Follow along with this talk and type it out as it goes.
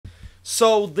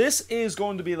So this is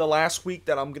going to be the last week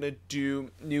that I'm going to do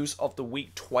news of the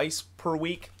week twice per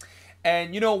week.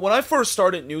 And when I first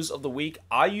started news of the week,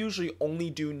 I usually only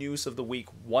do news of the week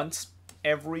once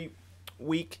every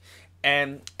week.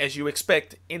 And as you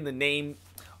expect in the name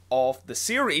of the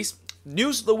series,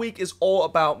 news of the week is all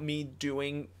about me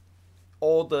doing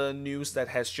all the news that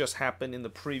has just happened in the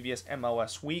previous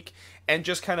MLS week and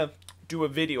just kind of do a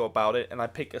video about it. And I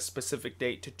pick a specific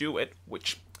date to do it,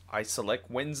 which I select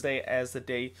Wednesday as the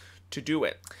day to do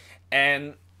it.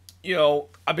 And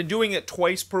I've been doing it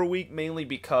twice per week, mainly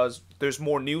because there's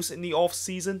more news in the off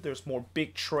season. There's more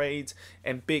big trades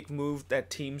and big moves that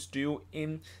teams do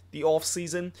in the off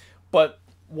season. But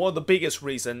one of the biggest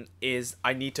reason is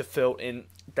I need to fill in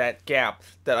that gap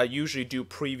that I usually do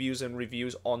previews and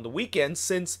reviews on the weekends,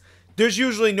 since there's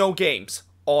usually no games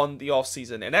on the off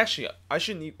season. And actually, I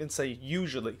shouldn't even say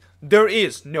usually. There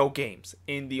is no games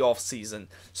in the off season,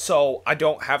 so I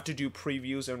don't have to do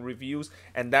previews and reviews,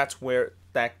 and that's where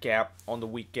that gap on the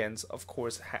weekends, of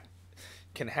course,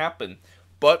 can happen.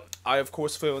 But I, of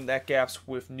course, fill in that gaps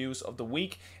with news of the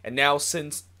week. And now,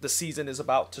 since the season is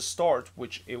about to start,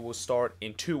 which it will start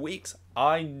in 2 weeks,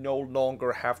 I no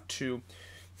longer have to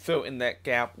fill in that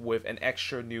gap with an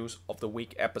extra news of the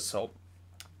week episode.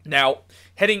 Now,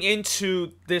 heading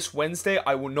into this Wednesday,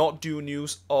 I will not do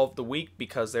news of the week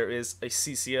because there is a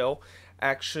CCL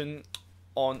action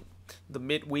on the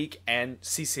midweek, and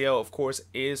CCL, of course,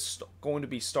 is going to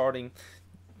be starting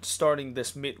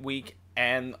this midweek,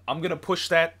 and I'm going to push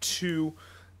that to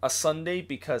a Sunday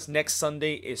because next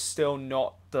Sunday is still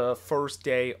not the first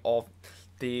day of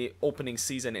the opening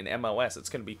season in MLS. It's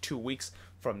going to be 2 weeks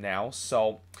from now.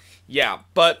 So yeah,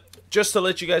 but just to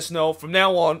let you guys know, from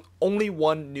now on, only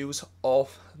one news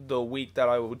of the week that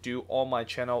I will do on my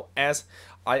channel, as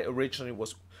I originally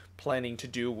was planning to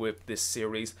do with this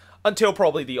series, until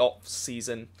probably the off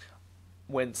season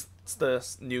when the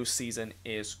new season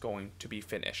is going to be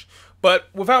finished. But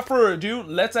without further ado,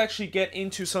 let's actually get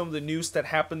into some of the news that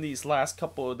happened these last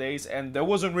couple of days. And there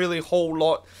wasn't really a whole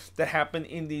lot that happened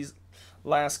in these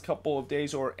last couple of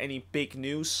days or any big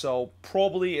news, so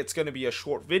probably it's going to be a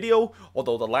short video.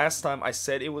 Although the last time I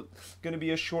said it was going to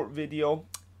be a short video,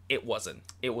 it wasn't.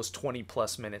 It was 20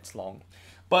 plus minutes long.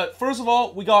 But first of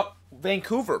all, we got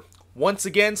Vancouver once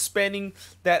again spending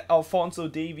that Alphonso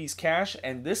Davies cash,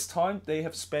 and this time they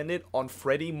have spent it on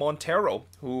Fredy Montero,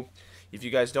 who, if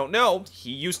you guys don't know,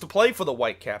 he used to play for the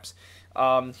Whitecaps.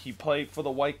 He played for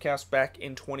the Whitecaps back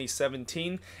in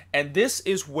 2017, and this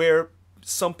is where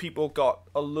some people got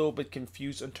a little bit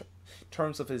confused in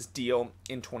terms of his deal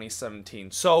in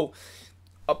 2017. So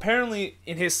apparently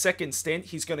in his second stint,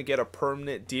 he's going to get a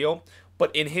permanent deal.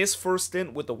 But in his first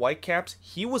stint with the Whitecaps,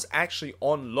 he was actually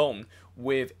on loan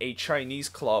with a Chinese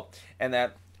club. And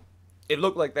that it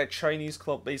looked like that Chinese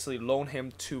club basically loaned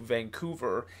him to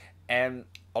Vancouver. And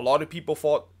a lot of people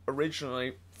thought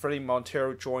originally Fredy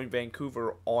Montero joined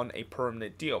Vancouver on a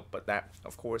permanent deal. But that,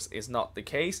 of course, is not the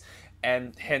case.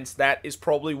 And hence that is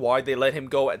probably why they let him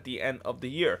go at the end of the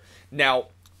year. Now,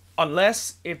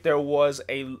 unless if there was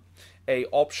a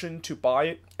option to buy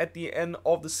it at the end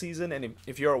of the season, and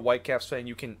if you're a Whitecaps fan,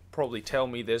 you can probably tell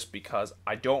me this because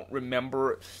I don't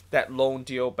remember that loan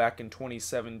deal back in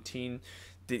 2017.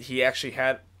 Did he actually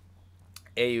had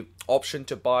a option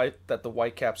to buy that the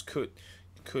Whitecaps could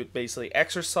basically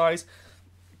exercise?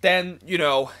 Then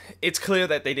it's clear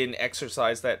that they didn't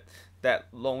exercise that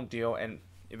loan deal, and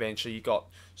eventually he got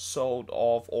sold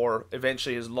off, or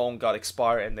eventually his loan got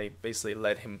expired and they basically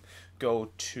let him go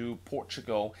to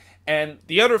Portugal. And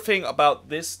the other thing about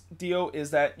this deal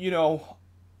is that,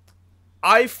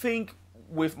 I think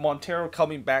with Montero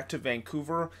coming back to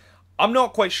Vancouver, I'm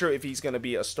not quite sure if he's going to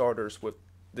be a starter with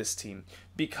this team,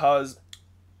 because,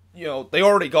 they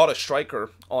already got a striker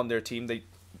on their team.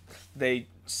 They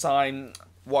signed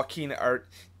Joaquin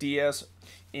Diaz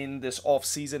in this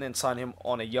off-season and sign him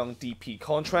on a young DP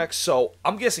contract. So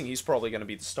I'm guessing he's probably going to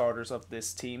be the starters of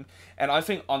this team. And I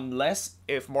think unless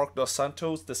if Marc Dos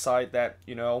Santos decide that,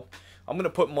 I'm going to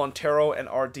put Montero and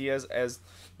Diaz as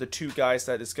the two guys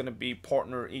that is going to be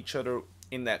partner each other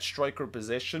in that striker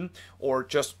position, or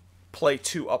just play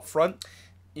two up front,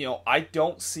 I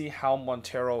don't see how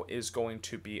Montero is going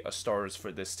to be a starter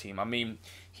for this team. I mean,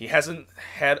 he hasn't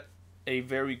had a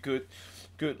very good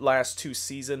last 2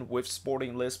 seasons with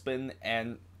Sporting Lisbon,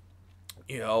 and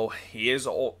he is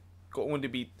going to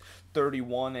be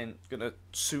 31 and gonna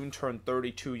soon turn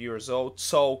 32 years old.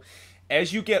 So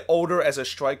as you get older as a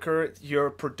striker, your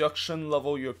production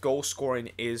level, your goal scoring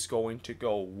is going to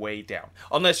go way down.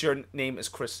 Unless your name is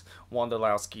Chris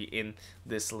Wondolowski in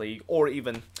this league, or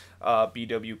even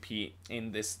BWP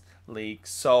in this league.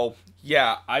 So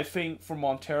yeah, I think for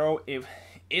Montero, if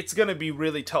it's gonna be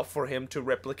really tough for him to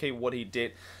replicate what he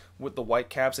did with the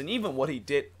Whitecaps and even what he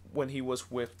did when he was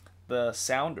with the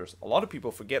Sounders. A lot of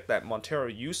people forget that Montero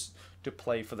used to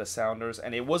play for the Sounders,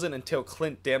 and it wasn't until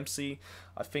Clint Dempsey,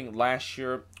 I think last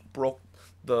year, broke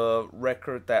the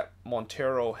record that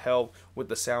Montero held with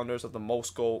the Sounders of the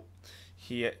most goal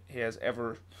he has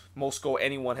ever, most goal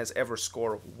anyone has ever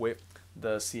scored with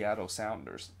the Seattle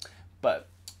Sounders. But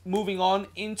moving on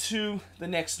into the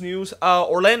next news,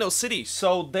 Orlando City.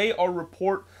 So they are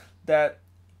report that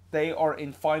they are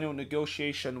in final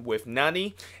negotiation with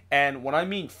Nani. And when I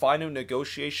mean final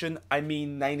negotiation, I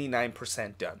mean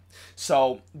 99% done.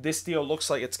 So this deal looks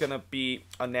like it's going to be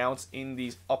announced in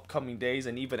these upcoming days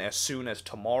and even as soon as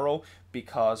tomorrow,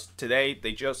 because today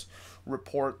they just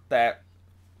report that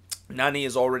Nani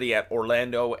is already at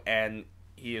Orlando and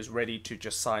he is ready to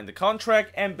just sign the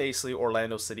contract, and basically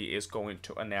Orlando City is going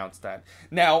to announce that.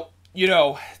 Now, you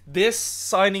know, this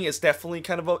signing is definitely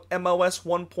kind of a MLS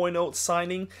 1.0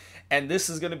 signing, and this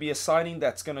is going to be a signing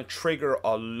that's going to trigger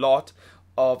a lot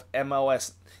of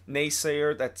MLS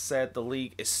naysayer that said the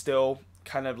league is still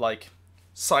kind of like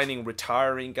signing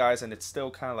retiring guys, and it's still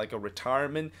kind of like a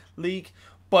retirement league.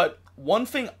 But one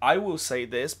thing I will say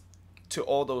this to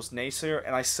all those naysayer,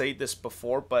 and I say this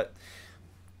before, but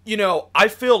you know, I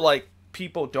feel like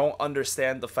people don't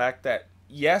understand the fact that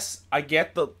yes, I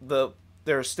get the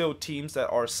there are still teams that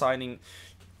are signing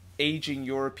aging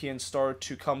European star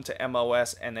to come to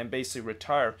MLS and then basically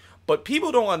retire. But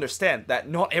people don't understand that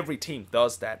not every team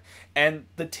does that. And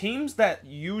the teams that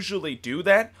usually do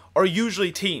that are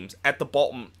usually teams at the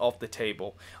bottom of the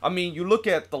table. I mean, you look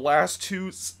at the last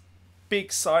two big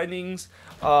signings,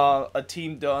 a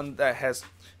team done that has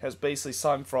basically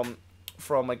signed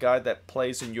from a guy that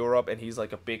plays in Europe and he's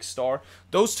like a big star.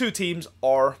 Those two teams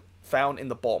are found in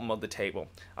the bottom of the table.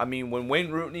 I mean, when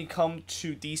Wayne Rooney come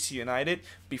to DC United,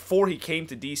 before he came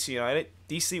to DC United,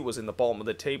 DC was in the bottom of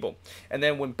the table. And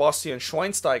then when Bastian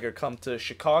Schweinsteiger come to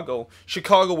Chicago,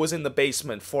 Chicago was in the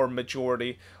basement for a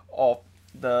majority of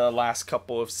the last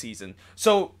couple of seasons.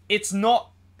 So it's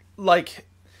not like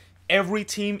every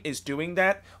team is doing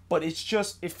that, but it's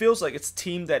just, it feels like it's a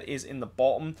team that is in the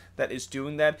bottom that is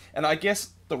doing that. And I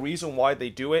guess the reason why they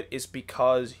do it is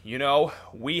because, you know,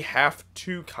 we have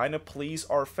to kind of please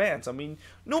our fans. I mean,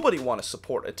 nobody want to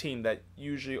support a team that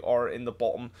usually are in the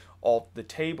bottom of the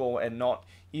table and not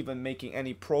even making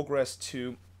any progress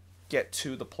to get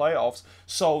to the playoffs.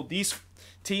 So these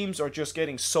teams are just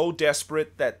getting so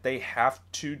desperate that they have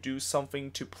to do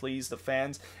something to please the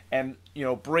fans. And, you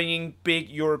know, bringing big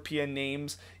European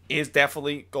names is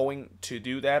definitely going to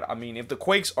do that. I mean, if the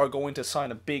Quakes are going to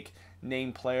sign a big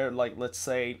name player like, let's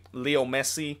say, Leo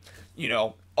Messi, you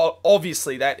know,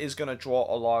 obviously that is going to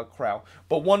draw a lot of crowd.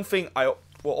 But one thing I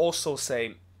will also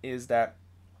say is that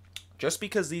just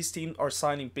because these teams are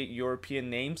signing big European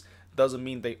names doesn't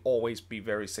mean they always be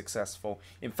very successful.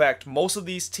 In fact, most of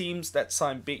these teams that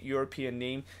sign big European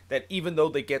name, that even though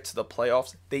they get to the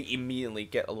playoffs, they immediately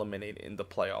get eliminated in the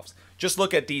playoffs. Just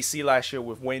look at DC last year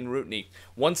with Wayne Rooney.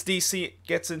 Once DC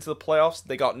gets into the playoffs,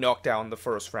 they got knocked out in the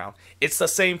first round. It's the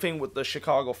same thing with the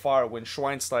Chicago Fire when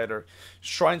Schweinsteiger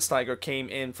came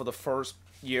in for the first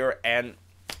year and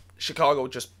Chicago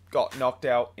just got knocked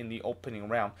out in the opening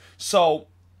round. So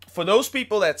for those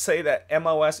people that say that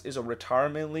MLS is a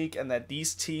retirement league and that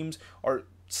these teams are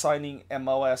signing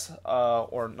MLS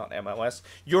or not MLS,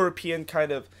 European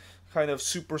kind of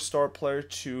superstar player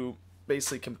to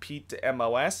basically compete to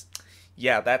MLS,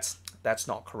 yeah, that's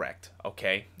not correct.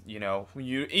 Okay, you know,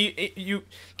 you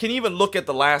can even look at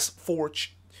the last four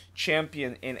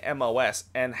champion in MLS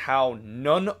and how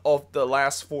none of the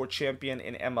last four champion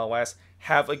in MLS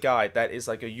have a guy that is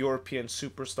like a European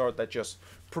superstar that just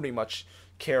pretty much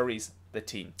carries the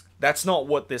team. That's not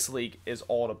what this league is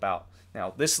all about.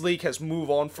 Now, this league has moved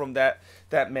on from that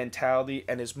mentality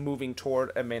and is moving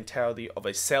toward a mentality of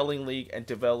a selling league and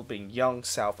developing young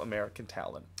South American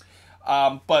talent.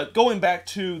 But going back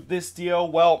to this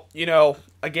deal, well, you know,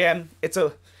 again, it's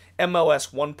a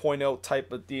MLS 1.0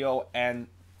 type of deal, and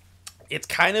it's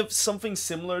kind of something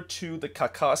similar to the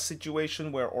Kaká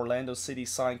situation where Orlando City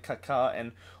signed Kaká,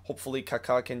 and hopefully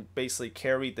Kaká can basically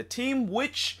carry the team,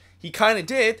 which he kind of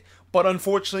did, but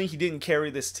unfortunately he didn't carry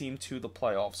this team to the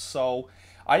playoffs. So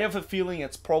I have a feeling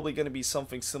it's probably going to be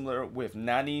something similar with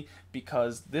Nani,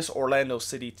 because this Orlando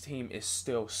City team is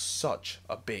still such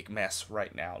a big mess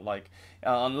right now. Like,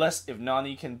 unless if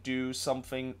Nani can do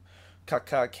something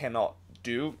Kaká cannot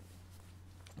do,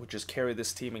 which is carry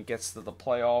this team and gets to the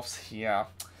playoffs, yeah,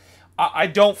 I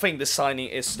don't think the signing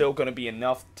is still going to be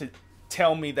enough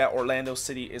tell me that Orlando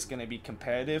City is going to be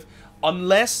competitive,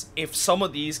 unless if some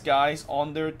of these guys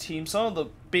on their team, some of the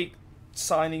big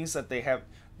signings that they have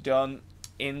done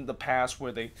in the past,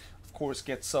 where they of course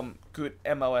get some good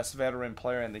MLS veteran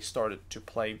player and they started to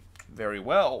play very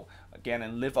well again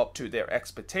and live up to their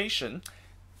expectation,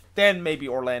 then maybe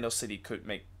Orlando City could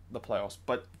make the playoffs.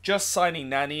 But just signing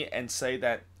Nani and say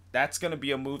that that's going to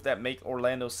be a move that make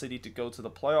Orlando City to go to the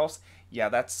playoffs, yeah,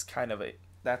 that's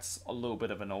a little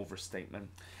bit of an overstatement.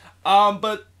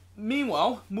 But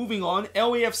meanwhile, moving on,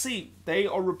 LAFC, they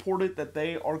are reported that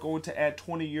they are going to add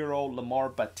 20-year-old Lamar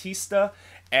Batista,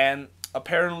 and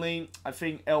apparently I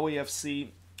think LAFC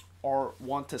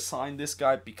want to sign this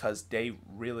guy because they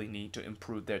really need to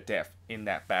improve their depth in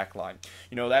that back line.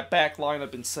 You know, that back line,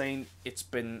 I've been saying it's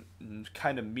been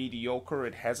kind of mediocre.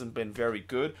 It hasn't been very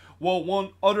good. Well,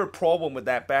 one other problem with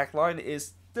that back line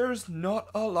is there's not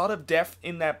a lot of depth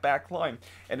in that back line.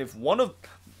 And if one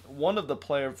of the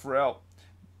players throughout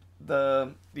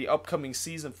the upcoming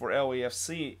season for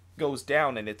LAFC goes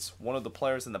down and it's one of the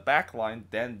players in the back line,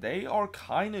 then they are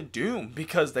kind of doomed,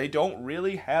 because they don't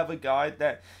really have a guy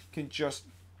that can just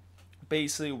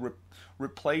basically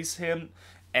replace him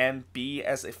and be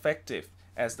as effective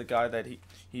as the guy that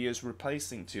he is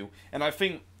replacing to. And I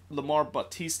think Lamar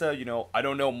Batista, you know, I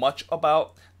don't know much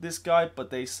about this guy, but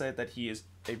they said that he is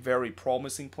a very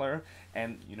promising player,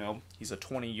 and you know, he's a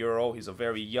 20-year-old, he's a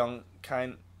very young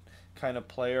kind of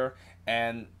player,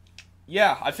 and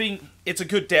yeah, I think it's a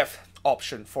good depth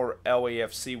option for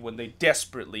LAFC when they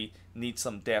desperately need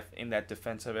some depth in that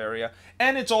defensive area.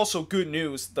 And it's also good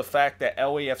news, the fact that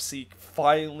LAFC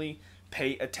finally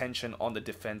pay attention on the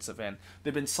defensive end.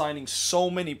 They've been signing so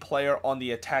many players on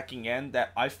the attacking end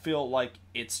that I feel like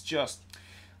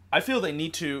I feel they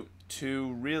need to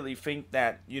really think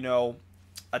that, you know,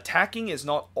 attacking is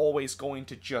not always going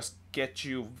to just get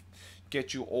you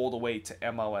all the way to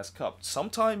MLS Cup.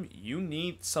 Sometimes you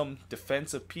need some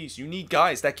defensive piece. You need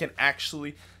guys that can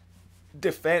actually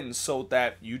defend so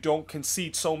that you don't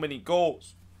concede so many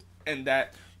goals and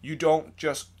that you don't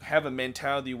just have a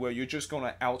mentality where you're just going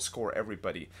to outscore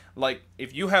everybody. Like,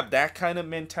 if you have that kind of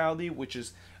mentality, which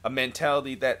is a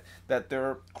mentality that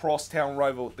their crosstown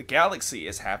rival, the Galaxy,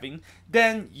 is having,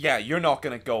 then yeah, you're not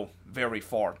going to go very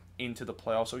far into the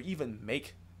playoffs or even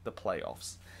make the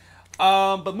playoffs.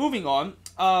 But moving on,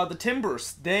 the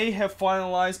Timbers, they have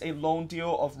finalized a loan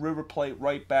deal of River Plate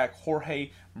right back Jorge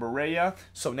Moreira.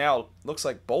 So now looks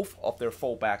like both of their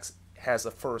fullbacks has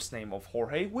a first name of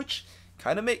Jorge, which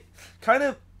kind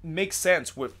of makes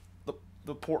sense with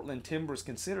the Portland Timbers,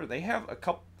 consider they have a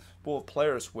couple of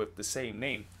players with the same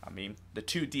name. I mean, the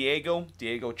two Diego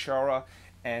Chara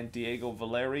and Diego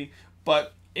Valeri.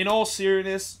 But in all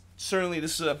seriousness, certainly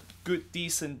this is a good,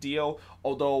 decent deal.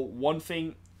 Although one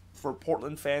thing for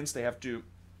Portland fans they have to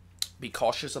be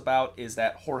cautious about is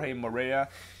that Jorge Moreira,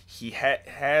 he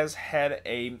has had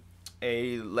a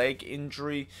leg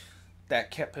injury that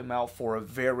kept him out for a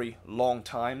very long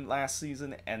time last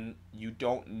season, and you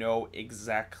don't know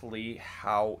exactly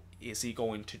how is he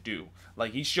going to do.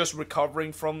 Like, he's just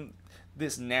recovering from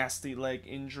this nasty leg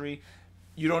injury.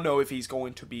 You don't know if he's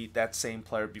going to be that same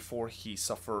player before he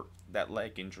suffered that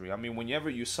leg injury. I mean, whenever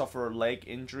you suffer a leg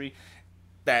injury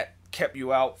that kept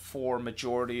you out for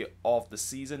majority of the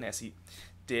season, as he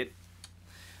did,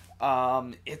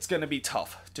 it's going to be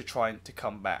tough to try to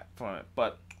come back from it.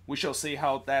 But we shall see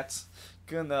how that's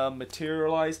gonna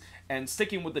materialize. And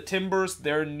sticking with the Timbers,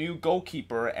 their new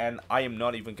goalkeeper, and I am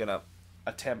not even gonna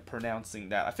attempt pronouncing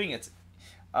that. I think it's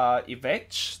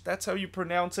Ivech, that's how you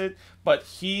pronounce it. But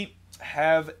he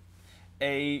have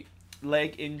a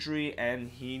leg injury and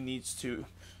he needs to,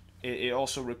 it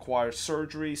also requires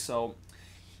surgery, so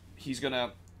he's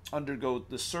gonna undergo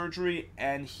the surgery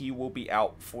and he will be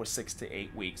out for 6 to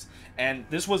 8 weeks. And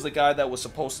this was the guy that was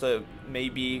supposed to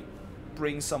maybe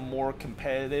bring some more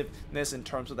competitiveness in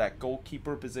terms of that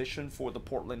goalkeeper position for the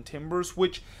Portland Timbers,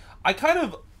 which I kind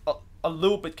of a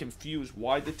little bit confused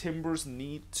why the Timbers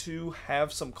need to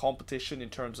have some competition in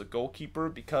terms of goalkeeper,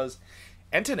 because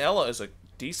Antonella is a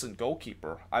decent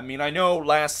goalkeeper. I mean, I know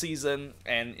last season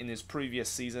and in his previous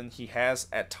season he has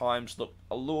at times looked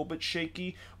a little bit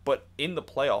shaky, but in the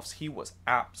playoffs he was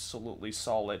absolutely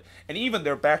solid. And even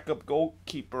their backup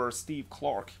goalkeeper Steve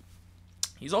Clark,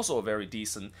 he's also a very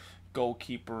decent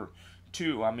goalkeeper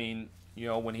too. I mean, you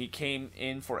know, when he came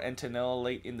in for Antonella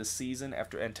late in the season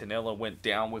after Antonella went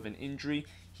down with an injury,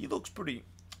 he looks pretty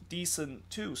decent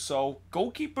too. So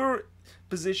goalkeeper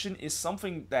position is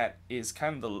something that is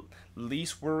kind of the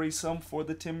least worrisome for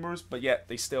the Timbers, but yet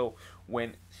they still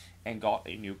went and got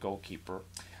a new goalkeeper.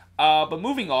 But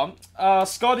moving on,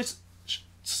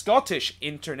 Scottish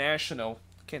international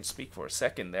can't speak for a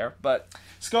second there. But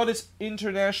Scottish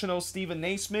international Steven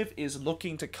Naismith is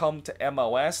looking to come to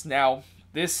MLS. Now,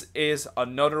 this is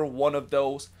another one of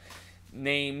those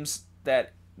names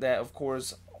that of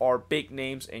course are big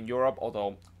names in Europe,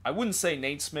 although I wouldn't say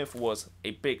Naismith was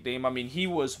a big name. I mean, he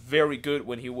was very good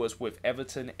when he was with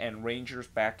Everton and Rangers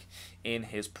back in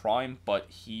his prime, but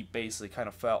he basically kind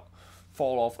of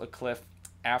fall off a cliff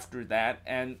after that.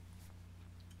 And,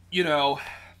 you know,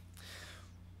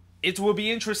 it will be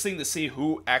interesting to see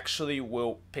who actually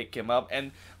will pick him up.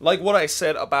 And like what I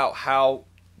said about how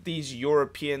these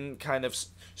European kind of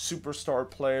superstar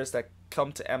players that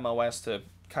come to MLS to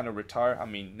kind of retire. I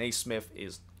mean, Naismith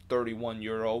is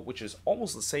 31-year-old, which is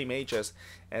almost the same age as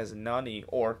Nani,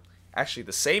 or actually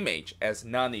the same age as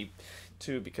Nani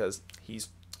too, because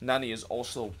Nani is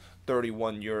also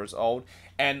 31 years old.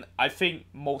 And I think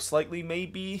most likely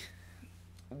maybe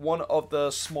one of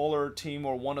the smaller team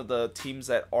or one of the teams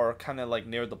that are kind of like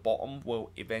near the bottom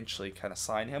will eventually kind of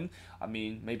sign him. I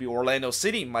mean, maybe Orlando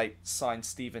City might sign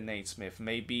Steven Naismith.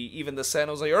 Maybe even the San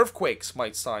Jose Earthquakes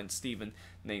might sign Steven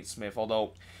Naismith.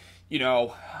 Although, you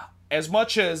know, as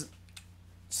much as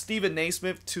Steven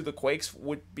Naismith to the Quakes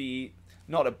would be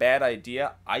not a bad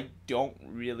idea, I don't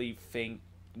really think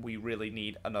we really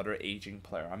need another aging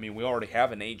player. I mean, we already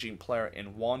have an aging player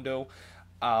in Wando.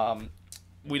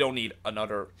 We don't need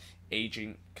another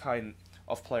aging kind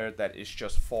of player that is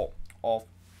just fall off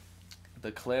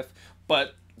the cliff.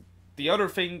 But the other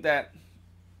thing that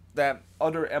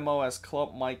other MLS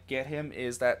club might get him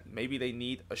is that maybe they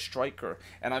need a striker.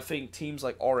 And I think teams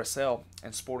like RSL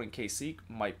and Sporting KC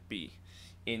might be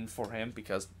in for him,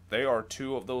 because they are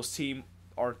two of those teams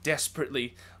are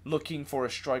desperately looking for a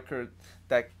striker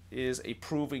that is a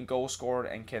proven goal scorer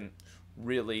and can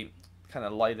really kind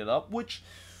of light it up, which,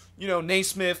 you know,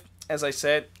 Naismith, as I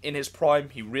said, in his prime,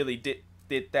 he really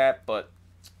did that, but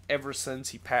ever since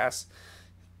he passed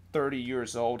 30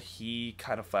 years old, he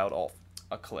kind of fell off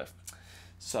a cliff.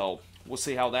 So we'll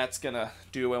see how that's gonna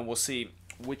do, and we'll see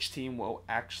which team will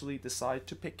actually decide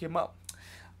to pick him up.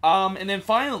 And then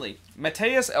finally,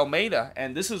 Matias Almeyda,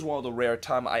 and this is one of the rare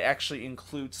times I actually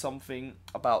include something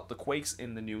about the Quakes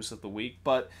in the news of the week,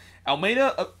 but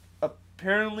Almeyda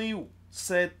apparently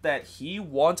said that he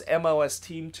wants MLS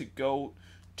team to go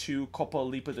to Copa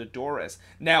Libertadores.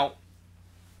 Now,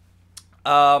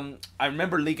 I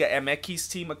remember Liga MX's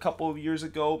team a couple of years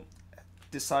ago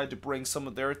decided to bring some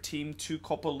of their team to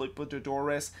Copa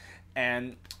Libertadores,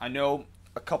 and I know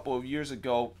a couple of years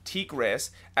ago,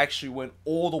 Tigres actually went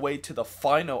all the way to the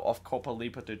final of Copa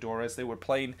Libertadores. They were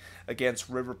playing against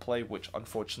River Plate, which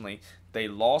unfortunately they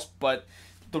lost. But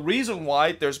the reason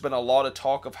why there's been a lot of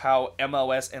talk of how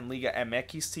MLS and Liga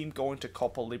MX's team going to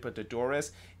Copa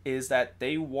Libertadores is that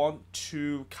they want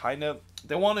to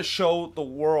show the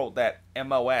world that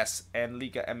MLS and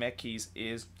Liga MX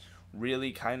is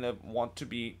really kind of want to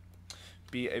be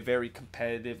a very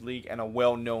competitive league and a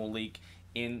well-known league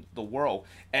in the world.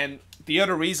 And the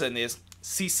other reason is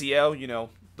CCL, you know,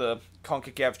 the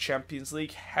CONCACAF Champions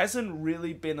League, hasn't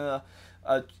really been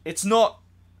it's not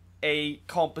a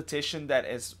competition that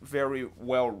is very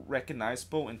well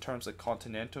recognizable in terms of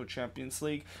Continental Champions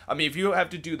League. I mean, if you have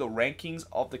to do the rankings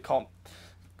of the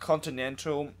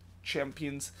Continental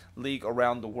Champions League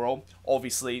around the world,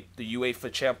 obviously the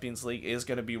UEFA Champions League is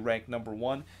going to be ranked number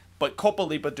 1, but Copa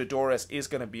Libertadores is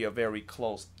going to be a very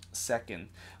close second.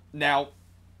 Now,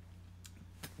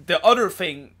 the other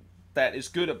thing that is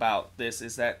good about this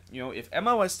is that, you know, if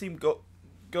MLS team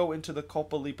go into the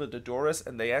Copa Libertadores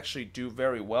and they actually do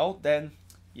very well, then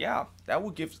yeah, that will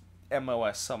give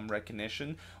MLS some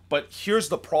recognition. But here's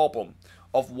the problem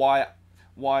of why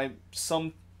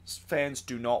some fans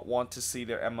do not want to see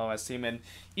their MLS team, and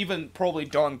even probably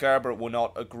Don Garber will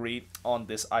not agree on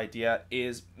this idea,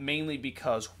 is mainly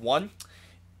because, one,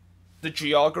 the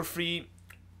geography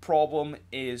problem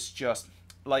is just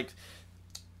like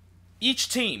each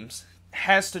team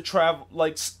has to travel,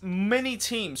 like many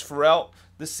teams throughout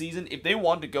the season, if they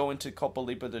want to go into Copa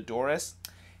Libertadores,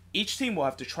 each team will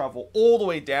have to travel all the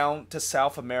way down to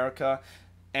South America,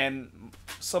 and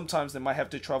sometimes they might have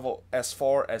to travel as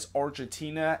far as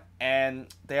Argentina, and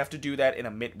they have to do that in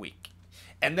a midweek.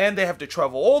 And then they have to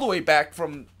travel all the way back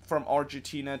from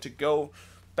Argentina to go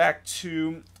back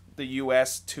to the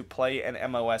US to play an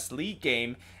MLS League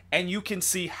game, and you can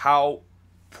see how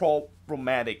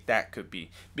problematic that could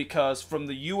be, because from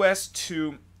the US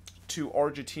to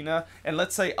Argentina, and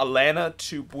let's say Atlanta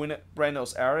to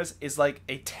Buenos Aires, is like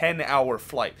a 10-hour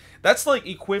flight. That's like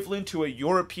equivalent to a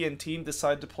European team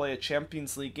decide to play a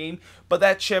Champions League game, but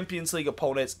that Champions League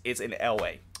opponent is in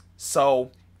LA.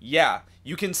 So yeah,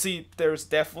 you can see there's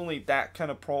definitely that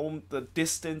kind of problem. The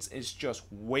distance is just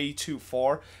way too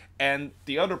far. And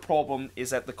the other problem is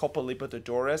that the Copa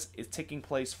Libertadores is taking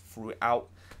place throughout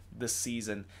the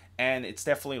season. And it's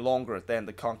definitely longer than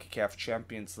the CONCACAF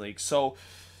Champions League. So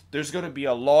there's going to be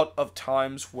a lot of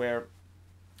times where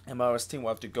MLS team will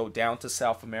have to go down to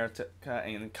South America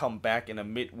and come back in a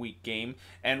midweek game.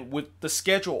 And with the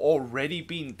schedule already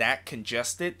being that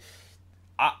congested,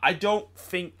 I don't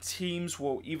think teams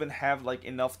will even have like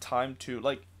enough time to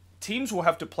like. Teams will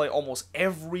have to play almost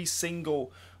every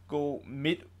single go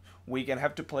midweek and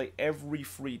have to play every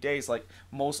 3 days, like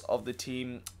most of the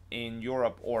team in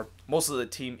Europe or most of the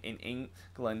team in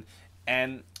England,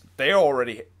 and they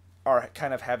already are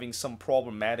kind of having some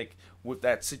problematic with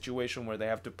that situation where they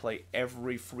have to play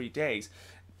every 3 days,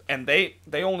 and they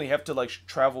only have to like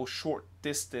travel short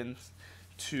distance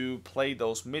to play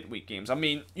those midweek games. I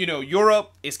mean, you know,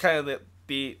 Europe is kind of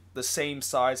the same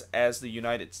size as the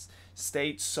United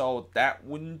States, so that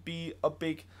wouldn't be a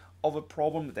big of a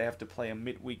problem that they have to play a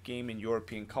midweek game in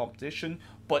European competition.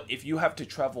 But if you have to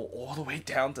travel all the way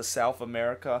down to South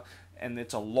America and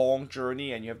it's a long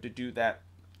journey and you have to do that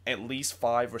at least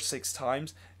 5 or 6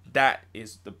 times, that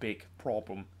is the big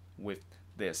problem with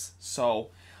this. So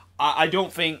I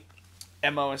don't think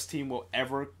MLS team will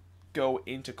ever go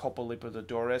into Copa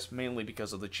Libertadores, mainly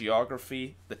because of the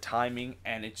geography, the timing,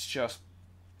 and it's just,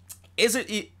 is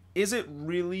it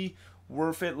really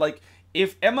worth it? Like,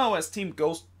 if MLS team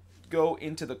go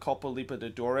into the Copa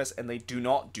Libertadores and they do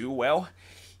not do well,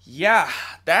 yeah,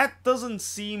 that doesn't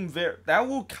seem that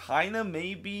will kind of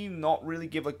maybe not really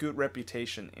give a good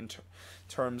reputation in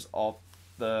terms of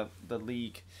the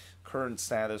league current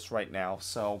status right now.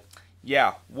 So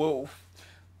yeah, well,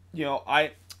 you know,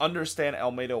 I understand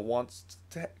Almeyda wants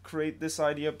to create this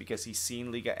idea because he's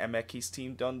seen Liga MX's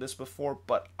team done this before,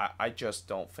 but I just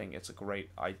don't think it's a great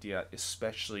idea,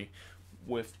 especially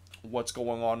with what's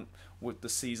going on with the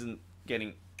season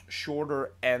getting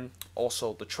shorter, and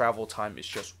also the travel time is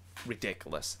just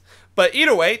ridiculous. But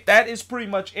either way, that is pretty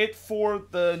much it for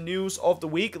the news of the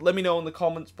week. Let me know in the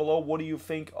comments below, what do you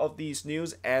think of these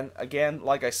news? And again,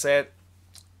 like I said,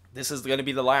 this is going to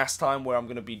be the last time where I'm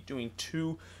going to be doing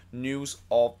 2 news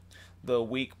of the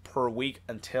week per week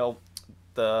until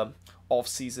the off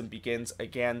season begins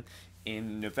again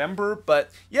in November. But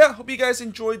yeah, hope you guys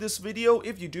enjoyed this video.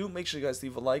 If you do, make sure you guys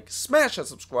leave a like, smash that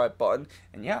subscribe button,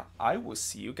 and yeah, I will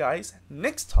see you guys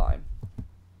next time.